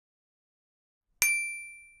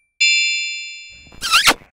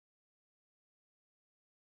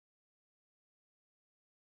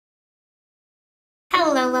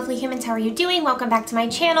lovely humans, how are you doing? Welcome back to my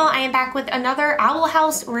channel. I am back with another Owl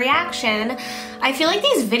House reaction. I feel like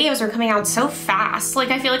these videos are coming out so fast. Like,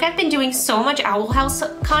 I feel like I've been doing so much Owl House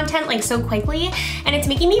content like so quickly, and it's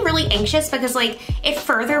making me really anxious because like it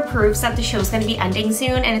further proves that the show's gonna be ending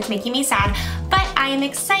soon, and it's making me sad, but I am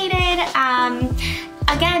excited.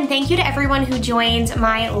 Again, thank you to everyone who joined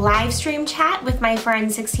my live stream chat with my friend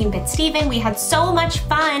 16-Bit Steven. We had so much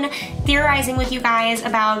fun theorizing with you guys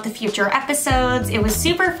about the future episodes. It was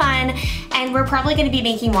super fun, and we're probably going to be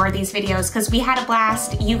making more of these videos because we had a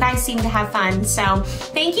blast. You guys seem to have fun, so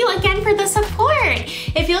thank you again for the support.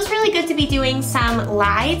 It feels really good to be doing some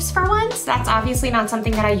lives for once. That's obviously not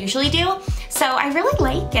something that I usually do, so I really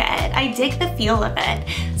like it. I dig the feel of it.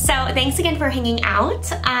 So thanks again for hanging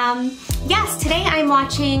out. Yes, today I'm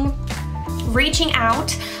watching Reaching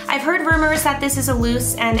Out. I've heard rumors that this is a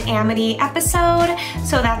Luce and Amity episode,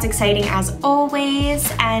 so that's exciting as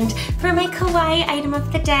always. And for my kawaii item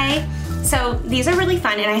of the day, so these are really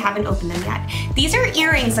fun and I haven't opened them yet. These are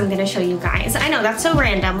earrings I'm gonna show you guys. I know, that's so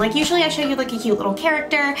random. Like usually I show you like a cute little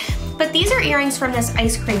character, but these are earrings from this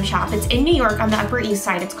ice cream shop. It's in New York on the Upper East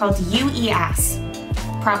Side. It's called UES.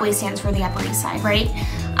 Probably stands for the Upper East Side, right?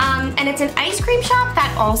 And it's an ice cream shop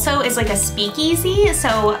that also is like a speakeasy.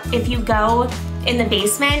 So if you go in the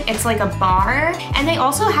basement, it's like a bar. And they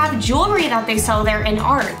also have jewelry that they sell there and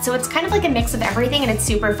art. So it's kind of like a mix of everything and it's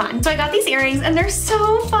super fun. So I got these earrings and they're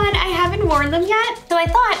so fun. I haven't worn them yet. So I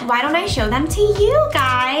thought, why don't I show them to you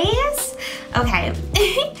guys? Okay,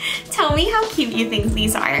 tell me how cute you think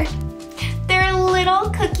these are. They're little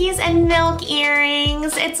cookies and milk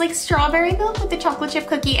earrings. It's like strawberry milk with the chocolate chip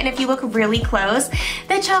cookie, and if you look really close,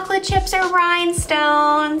 the chocolate chips are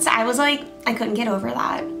rhinestones. I was like, I couldn't get over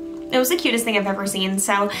that. It was the cutest thing I've ever seen,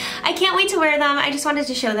 so I can't wait to wear them. I just wanted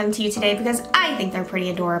to show them to you today because I think they're pretty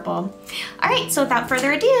adorable. All right, so without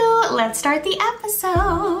further ado, let's start the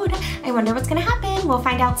episode. I wonder what's gonna happen. We'll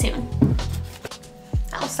find out soon.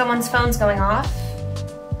 Oh, someone's phone's going off.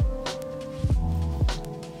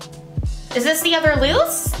 Is this the other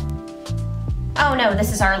Luce? Oh no,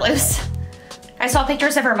 this is our Luce. I saw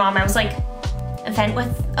pictures of her mom. I was like, event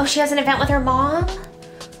with, oh, she has an event with her mom?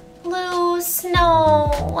 Luce,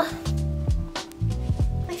 no.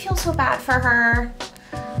 I feel so bad for her.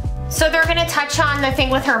 So they're gonna touch on the thing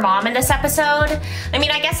with her mom in this episode. I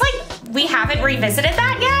mean, I guess like we haven't revisited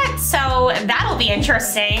that yet, so that'll be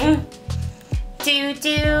interesting. Do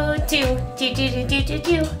do do do do do do do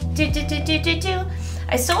do do do do do do.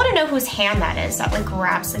 I still want to know whose hand that is that like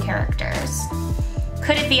grabs the characters.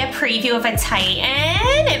 Could it be a preview of a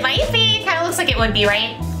Titan? It might be. Kind of looks like it would be,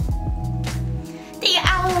 right? The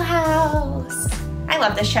Owl House. I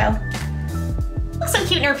love this show. Looks so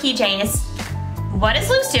cute in her PJs. What is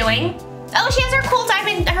Luce doing? Oh, she has her cool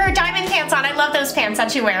diamond pants on. I love those pants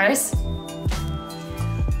that she wears.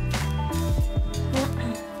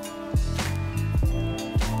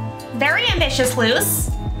 Very ambitious, Luce.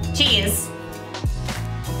 Jeez.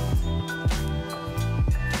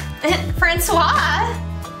 Francois?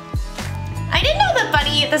 I didn't know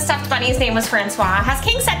the stuffed bunny's name was Francois. Has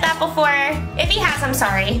King said that before? If he has, I'm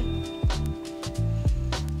sorry.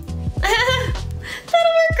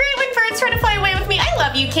 That'll work great when birds try to fly away with me. I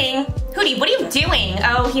love you, King. Hootie, what are you doing?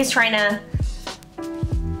 Oh, he's trying to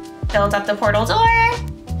build up the portal door.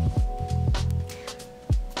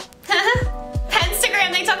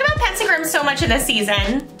 Pentagram, they talk about pentagram so much in this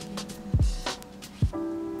season.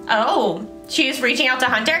 Oh. She's reaching out to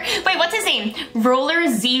Hunter. Wait, what's his name? Roller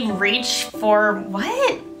Z reach for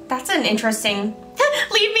what? That's an interesting.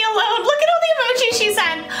 Leave me alone. Look at all the emojis she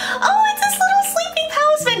sent. Oh, it's this little sleeping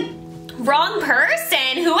postman. Wrong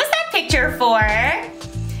person. Who was that picture for?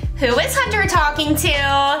 Who is Hunter talking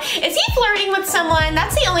to? Is he flirting with someone?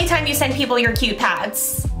 That's the only time you send people your cute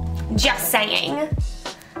pats. Just saying.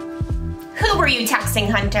 Who were you texting,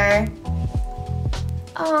 Hunter?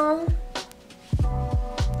 Oh.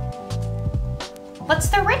 What's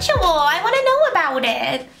the ritual? I want to know about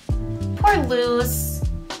it. Poor Luce.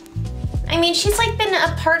 I mean, she's like been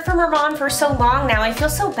apart from her mom for so long now. I feel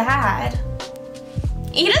so bad.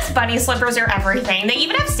 Edith's bunny slippers are everything. They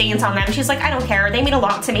even have stains on them. She's like, I don't care. They mean a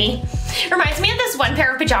lot to me. Reminds me of this one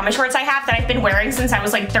pair of pajama shorts I have that I've been wearing since I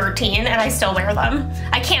was like 13 and I still wear them.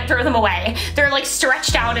 I can't throw them away. They're like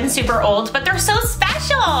stretched out and super old, but they're so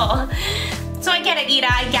special. So I get it, Ida.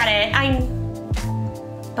 I get it.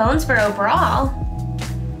 Bonesboro Brawl.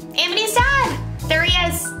 Amity's dad! There he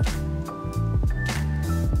is!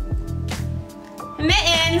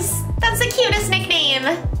 Mittens! That's the cutest nickname!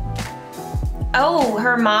 Oh,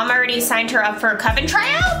 her mom already signed her up for Coven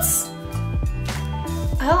tryouts?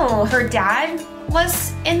 Oh, her dad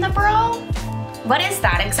was in the brawl? What is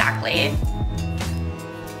that exactly?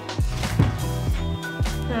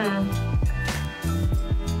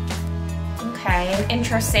 Okay,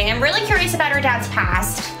 interesting. I'm really curious about her dad's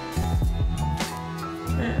past.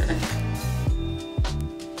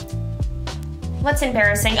 What's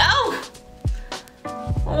embarrassing? Oh!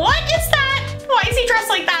 What is that? Why is he dressed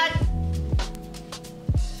like that?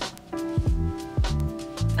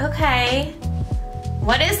 Okay.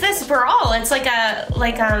 What is this brawl? It's like a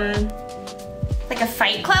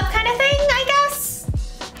fight club kind of thing, I guess?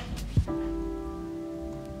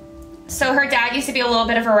 So her dad used to be a little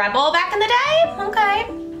bit of a rebel back in the day? Okay.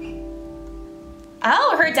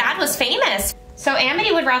 Oh, her dad was famous. So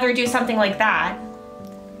Amity would rather do something like that.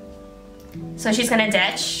 So she's gonna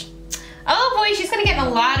ditch. Oh boy, she's gonna get in a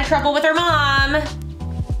lot of trouble with her mom.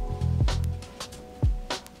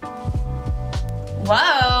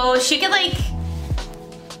 Whoa, she could like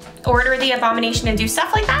order the abomination to do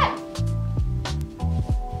stuff like that?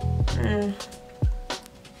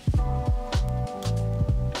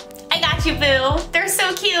 I got you, boo. They're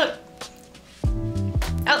so cute.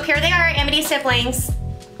 Oh, here they are, Amity siblings.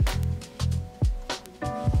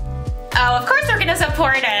 Oh, of course they're gonna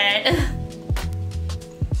support it.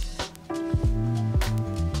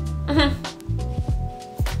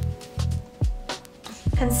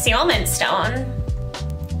 Concealment stone.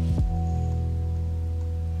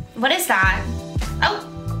 What is that? Oh,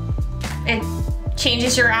 it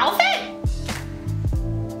changes your outfit?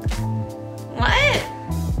 What?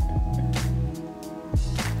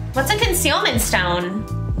 What's a concealment stone?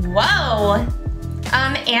 Whoa.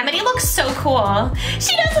 Amity looks so cool.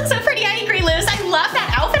 She does look so pretty, I agree, Luz. I love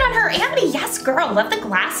that outfit on her. Amity, yes girl, love the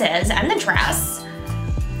glasses and the dress.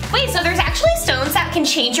 Wait, so there's actually stones that can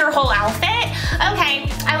change your whole outfit? Okay,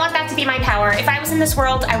 I want that to be my power. If I was in this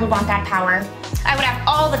world, I would want that power. I would have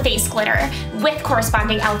all the face glitter with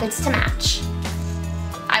corresponding outfits to match.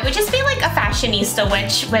 I would just be like a fashionista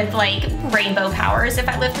witch with like rainbow powers if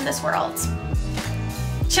I lived in this world.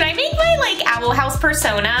 Should I make my like Owl House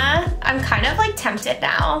persona? I'm kind of like tempted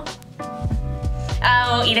now.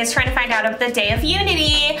 Oh, Edith's trying to find out of the Day of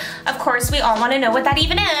Unity. Of course, we all want to know what that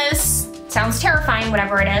even is. Sounds terrifying,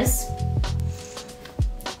 whatever it is.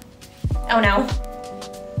 Oh no.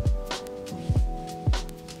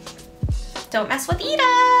 Don't mess with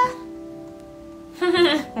Ida.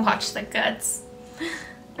 Watch the guts.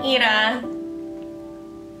 Ida.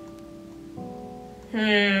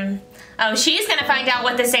 Oh, she's gonna find out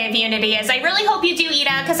what this Day of Unity is. I really hope you do,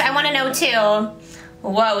 Ida, because I want to know too.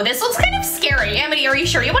 Whoa, this looks kind of scary. Amity, are you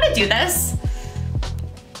sure you want to do this?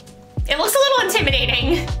 It looks a little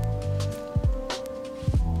intimidating.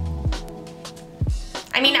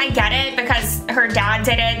 I mean, I get it because her dad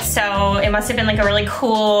did it, so it must have been like a really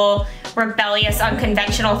cool, rebellious,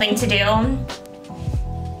 unconventional thing to do.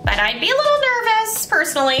 But I'd be a little nervous,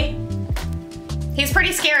 personally. He's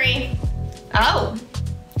pretty scary. Oh.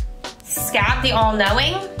 Scab the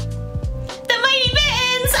All-Knowing? The Mighty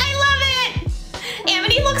Mittens! I love it!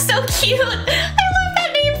 Amity looks so cute. I love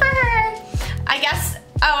that name for her. I guess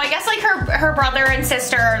like her brother and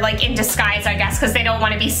sister are like in disguise, I guess, because they don't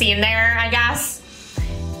want to be seen there, I guess.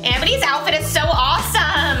 Amity's outfit is so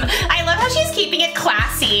awesome. I love how she's keeping it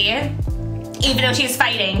classy, even though she's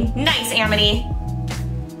fighting. Nice, Amity.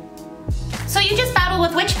 So you just battle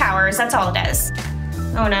with witch powers, that's all it is.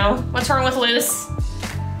 Oh no, what's wrong with Luce?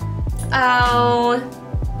 Oh,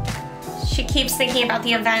 she keeps thinking about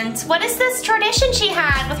the event. What is this tradition she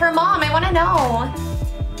had with her mom? I want to know.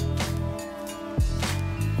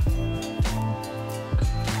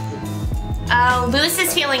 Oh, Luce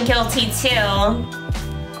is feeling guilty too.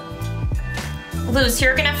 Luce,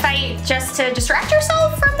 you're gonna fight just to distract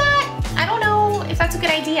yourself from that? I don't know if that's a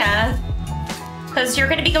good idea. Because you're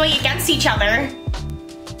gonna be going against each other.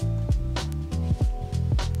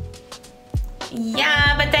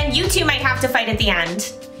 Yeah, but then you two might have to fight at the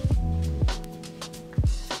end.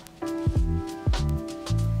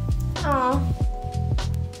 Oh.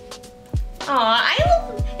 Aw,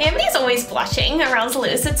 Amity's always blushing around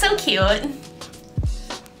Luce. It's so cute.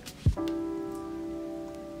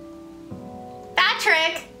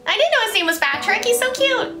 Patrick! I didn't know his name was Patrick. He's so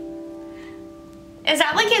cute. Is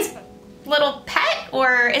that like his little pet,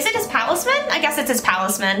 or is it his palisman? I guess it's his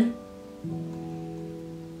palisman.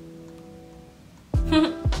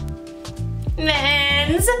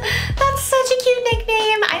 Mittens! That's such a cute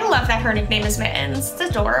nickname. I love that her nickname is Mittens. It's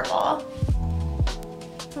adorable.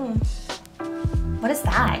 What is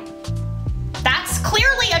that? That's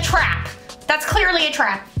clearly a trap. That's clearly a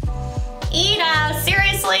trap. Ida,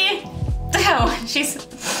 seriously? Oh,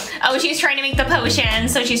 she's trying to make the potion,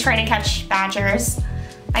 so she's trying to catch badgers.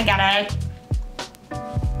 I get it.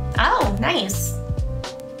 Oh, nice.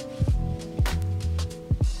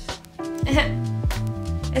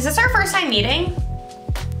 Is this our first time meeting?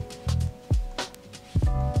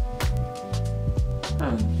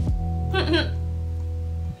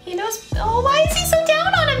 He knows, oh, why is he so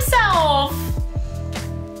down on himself?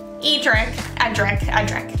 Edric.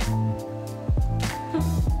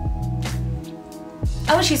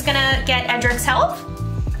 Oh, she's gonna get Edric's help?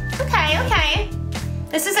 Okay.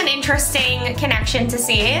 This is an interesting connection to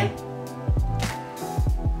see.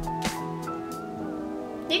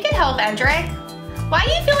 You can help Edric. Why are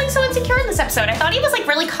you feeling so insecure in this episode? I thought he was like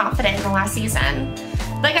really confident in the last season.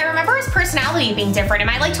 Like I remember his personality being different. Am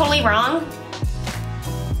I like totally wrong?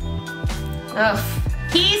 Ugh,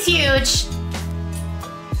 he's huge.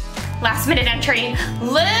 Last minute entry,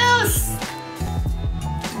 Luce!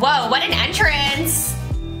 Whoa, what an entrance.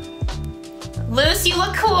 Luce, you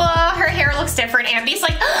look cool. Her hair looks different. Ambi's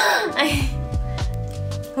like,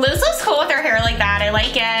 Luce looks cool with her hair like that. I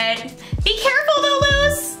like it. Be careful though,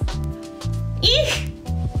 Luce. Eek.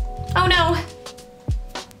 Oh no.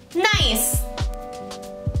 Nice.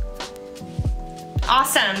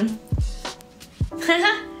 Awesome.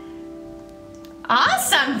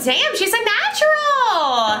 Awesome. Damn, she's a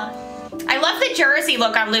natural. I love the jersey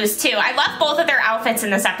look on Luce too. I love both of their outfits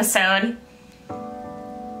in this episode.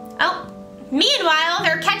 Oh, meanwhile,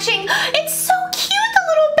 they're catching, it's so cute, the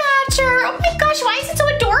little badger. Oh my gosh, why is it so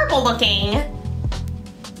adorable looking?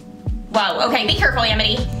 Whoa, okay, be careful,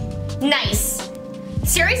 Amity. Nice.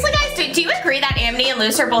 Seriously, guys, do you agree that Amity and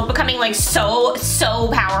Luce are both becoming like so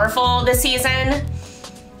powerful this season?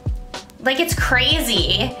 Like, it's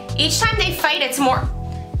crazy. Each time they fight, it's more...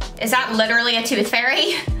 Is that literally a tooth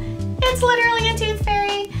fairy? It's literally a tooth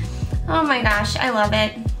fairy. Oh my gosh, I love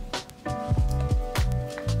it.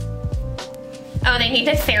 Oh, they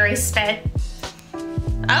needed fairy spit.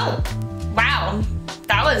 Oh, wow.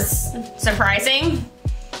 That was surprising.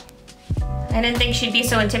 I didn't think she'd be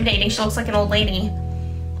so intimidating. She looks like an old lady.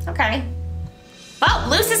 Okay. Well,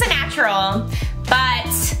 Luce is a natural,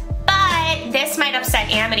 but this might upset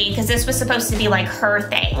Amity because this was supposed to be like her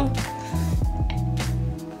thing.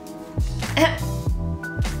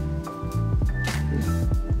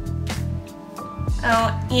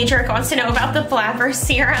 Oh, Edric wants to know about the Blabber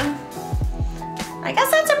serum. I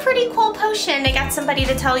guess that's a pretty cool potion to get somebody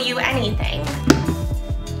to tell you anything.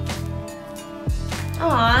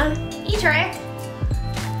 Aw, Edric,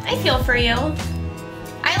 I feel for you.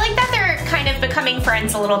 I like that they're kind of becoming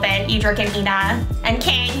friends a little bit, Edric and Ina, and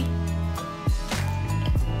King.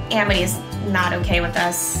 Amity's not okay with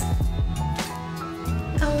this.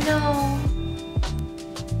 Oh no.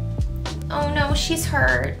 Oh no, she's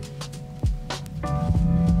hurt.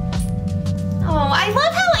 Oh, I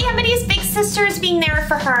love how Amity's big sister is being there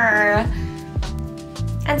for her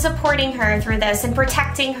and supporting her through this and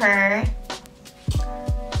protecting her.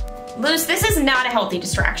 Luce, this is not a healthy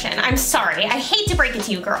distraction. I'm sorry. I hate to break it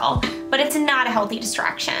to you, girl, but it's not a healthy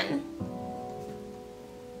distraction.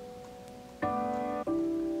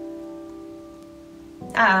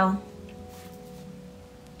 Uh-oh.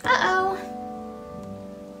 Uh-oh.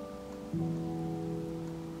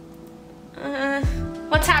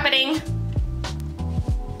 What's happening?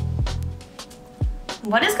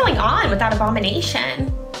 What is going on with that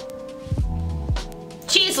abomination?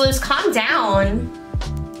 Jeez, Luce, calm down.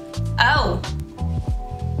 Oh.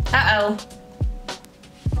 Uh-oh.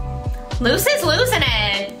 Luce is losing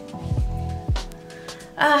it.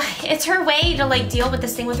 It's her way to like deal with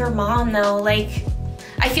this thing with her mom though. Like,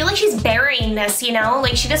 I feel like she's burying this, you know?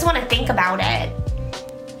 Like she doesn't want to think about it.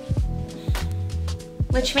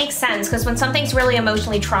 Which makes sense, because when something's really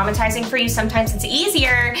emotionally traumatizing for you, sometimes it's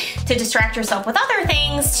easier to distract yourself with other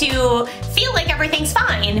things to feel like everything's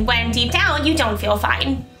fine, when deep down you don't feel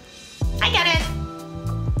fine. I get it.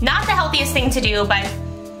 Not the healthiest thing to do, but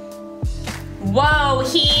whoa,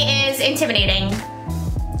 he is intimidating.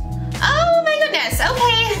 Oh my goodness,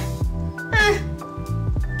 okay.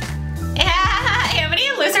 Yeah, Amity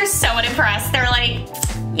and Luce are so unimpressed. They're like,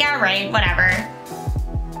 yeah, right, whatever.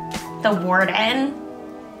 The warden.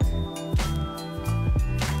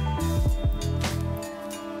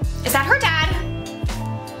 Is that her dad?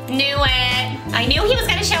 Knew it. I knew he was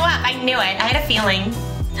gonna show up. I knew it. I had a feeling.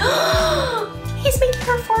 He's making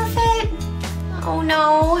her forfeit. Oh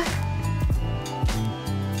no.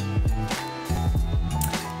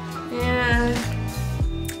 Yeah.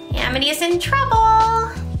 Amity is in trouble.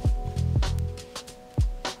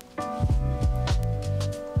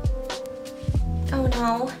 Oh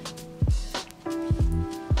no.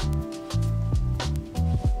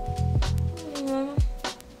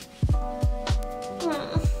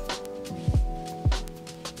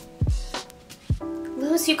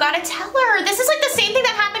 Luz, you gotta tell her. This is like the same thing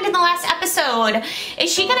that happened in the last episode.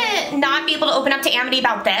 Is she gonna not be able to open up to Amity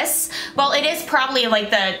about this? Well, it is probably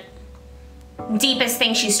like the deepest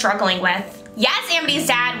thing she's struggling with. Yes, Amity's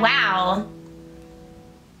dad, wow.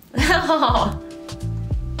 Oh,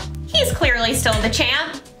 he's clearly still the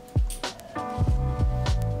champ.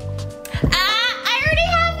 I already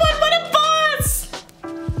have one, what a boss!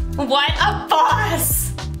 What a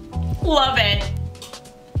boss! Love it.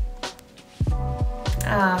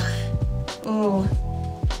 Ooh.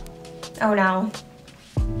 Oh no.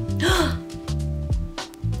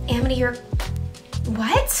 Amity, you're...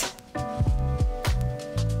 What?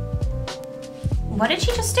 What did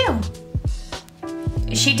she just do?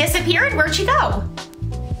 She disappeared? Where'd she go?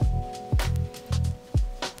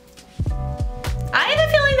 I have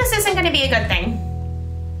a feeling this isn't gonna be a good thing.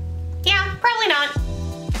 Yeah, probably not.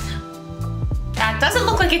 That doesn't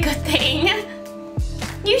look like a good thing.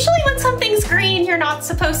 Usually when something's green, you're not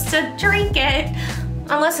supposed to drink it.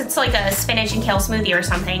 Unless it's like a spinach and kale smoothie or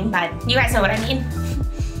something, but you guys know what I mean.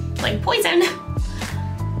 Like poison.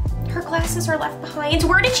 Her glasses are left behind.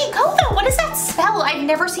 Where did she go though? What does that spell? I've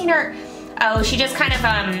never seen her. Oh, she just kind of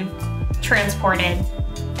transported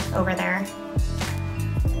over there.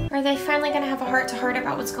 Are they finally gonna have a heart-to-heart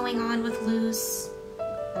about what's going on with Luz?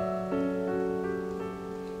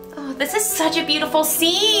 Oh, this is such a beautiful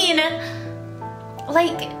scene.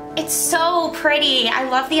 Like, it's so pretty. I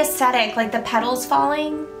love the aesthetic, like the petals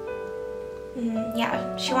falling.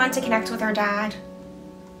 Yeah, she wanted to connect with her dad.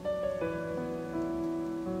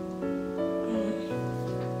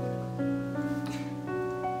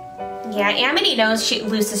 Yeah, Amity knows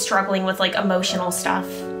Luz is struggling with like emotional stuff.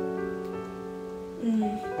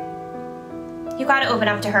 You gotta open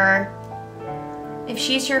up to her. If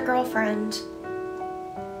she's your girlfriend.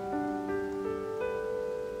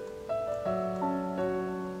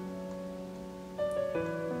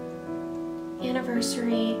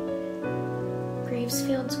 Anniversary.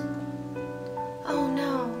 Gravesfield. Oh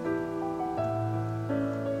no.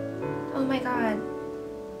 Oh my god.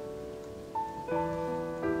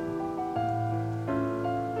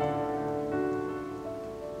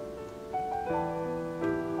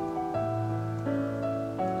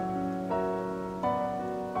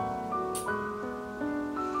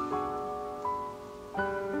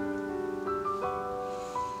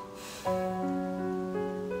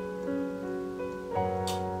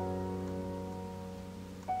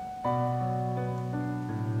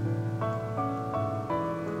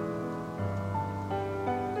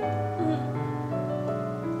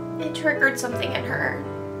 Triggered something in her.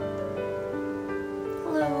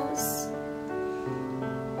 Luz.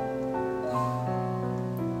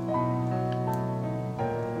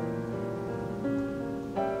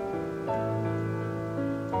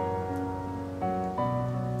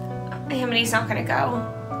 Amity's not gonna go.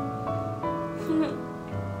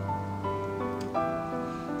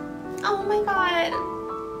 Oh my god.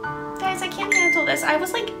 Guys, I can't handle this. I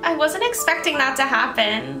wasn't expecting that to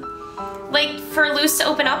happen. Like, for Luz to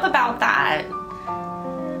open up about that.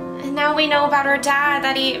 And now we know about her dad,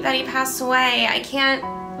 that he passed away. I can't...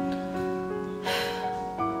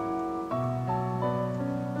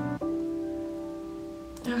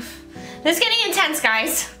 This is getting intense,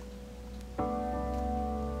 guys.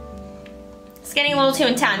 It's getting a little too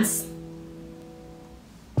intense.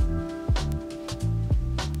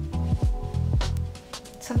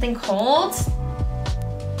 Something cold?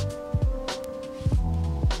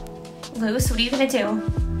 Luz, what are you gonna do?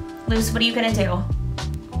 Luz, what are you gonna do?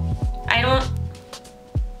 I don't...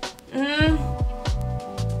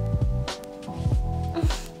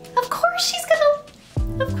 Of course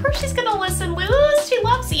she's gonna listen, Luz. She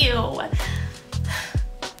loves you.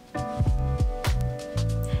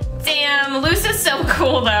 Damn, Luz is so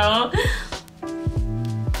cool though.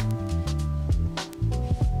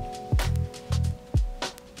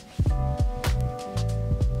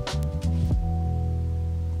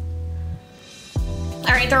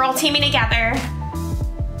 They're all teaming together.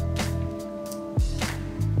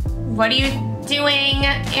 What are you doing,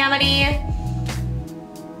 Amity?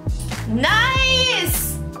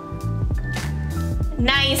 Nice!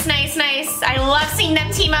 Nice, nice, nice. I love seeing them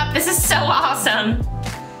team up. This is so awesome.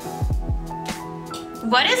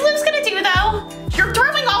 What is Luz gonna do though? You're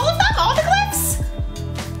throwing all of them? All the glyphs?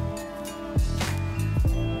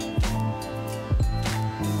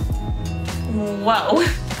 Whoa.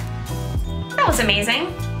 That was amazing.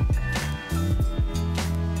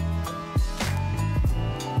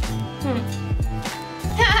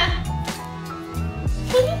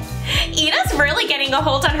 Ina's really getting a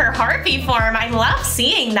hold on her heartbeat form. I love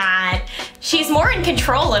seeing that. She's more in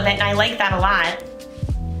control of it and I like that a lot.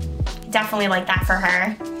 definitely like that for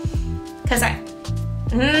her. Cause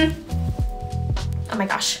oh my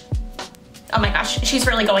gosh. Oh my gosh, she's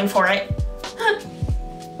really going for it.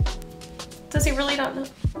 Does he really not know?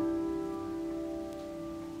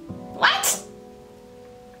 What?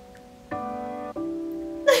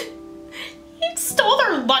 He stole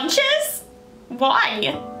their lunches?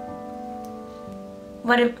 Why?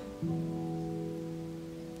 What if...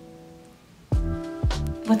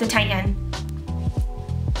 With the Titan.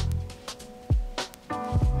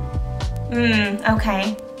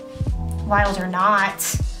 Okay. Wild or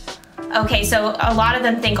not. Okay, so a lot of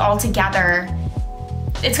them think all together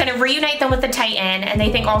it's gonna reunite them with the Titan, and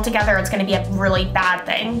they think all together it's gonna be a really bad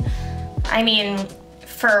thing. I mean,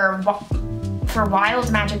 for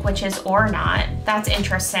wild magic witches or not, that's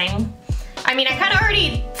interesting. I mean, I kind of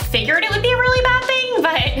already figured it would be a really bad thing,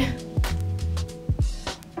 but...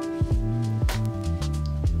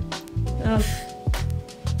 Oof.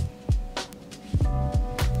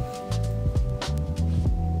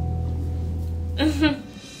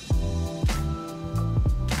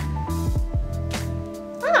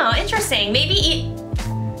 Oh, interesting. Maybe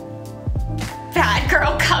Bad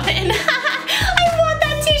Girl Coven. I want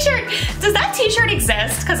that t-shirt. Does that t-shirt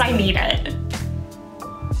exist? Because I need it.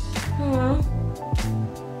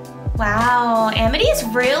 Wow, Amity's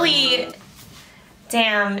really...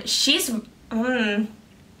 Damn, she's... Oh,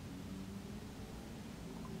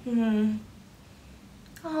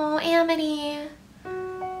 Amity.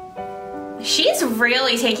 She's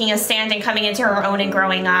really taking a stand and coming into her own and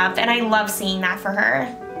growing up, and I love seeing that for her.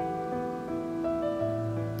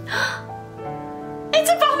 It's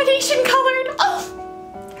Abomination colored! Oh,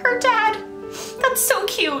 her dad. That's so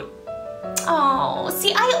cute. Oh,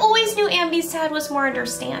 see, I always knew Amby's dad was more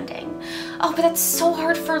understanding. Oh, but that's so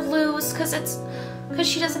hard for Luz, because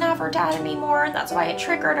she doesn't have her dad anymore. That's why it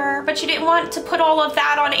triggered her, but she didn't want to put all of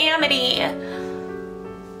that on Amity.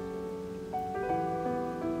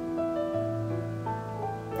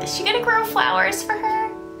 Is she gonna grow flowers for her?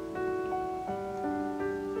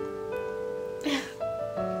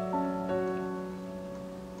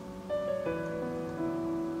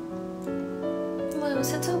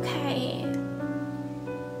 Luz, it's okay.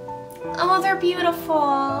 Oh, they're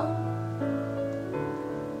beautiful.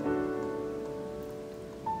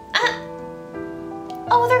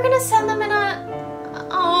 Oh, they're gonna send them in an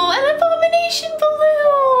abomination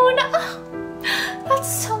balloon. Oh, that's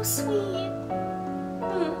so sweet.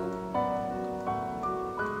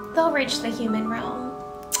 They'll reach the human realm.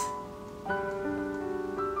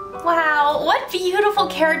 Wow, what beautiful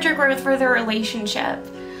character growth for their relationship.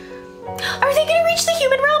 Are they gonna reach the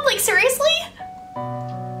human realm? Like, seriously?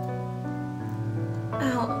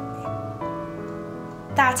 Oh.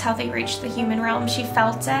 That's how they reached the human realm. She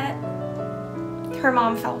felt it. Her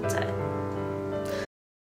mom felt it.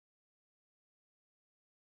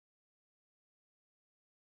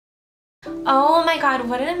 Oh my god,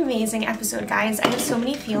 what an amazing episode, guys. I have so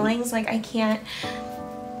many feelings, like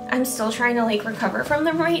I'm still trying to like recover from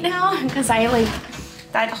them right now, because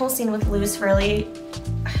that whole scene with Luz really,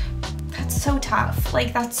 that's so tough.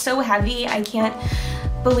 Like, that's so heavy. I can't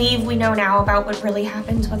believe we know now about what really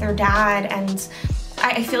happens with her dad, and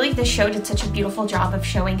I feel like this show did such a beautiful job of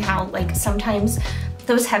showing how, like, sometimes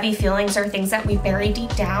those heavy feelings are things that we bury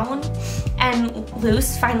deep down, and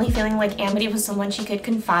Luz finally feeling like Amity was someone she could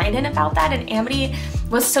confide in about that, and Amity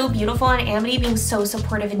was so beautiful, and Amity being so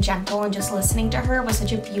supportive and gentle and just listening to her was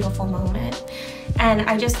such a beautiful moment. And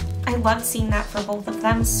I loved seeing that for both of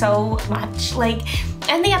them so much. Like,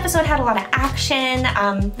 and the episode had a lot of action.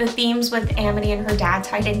 The themes with Amity and her dad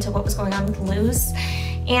tied into what was going on with Luz.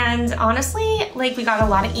 And honestly, like, we got a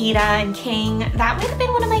lot of Ida and King. That might have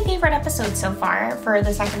been one of my favorite episodes so far for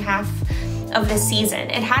the second half of this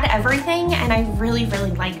season. It had everything, and I really,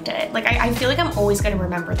 really liked it. Like, I feel like I'm always gonna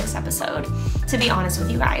remember this episode, to be honest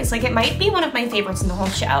with you guys. Like, it might be one of my favorites in the whole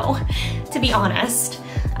show, to be honest.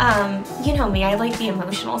 You know me, I like the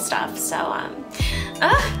emotional stuff, so, I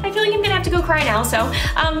feel like I'm gonna have to go cry now, so,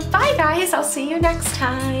 bye guys, I'll see you next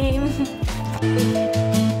time.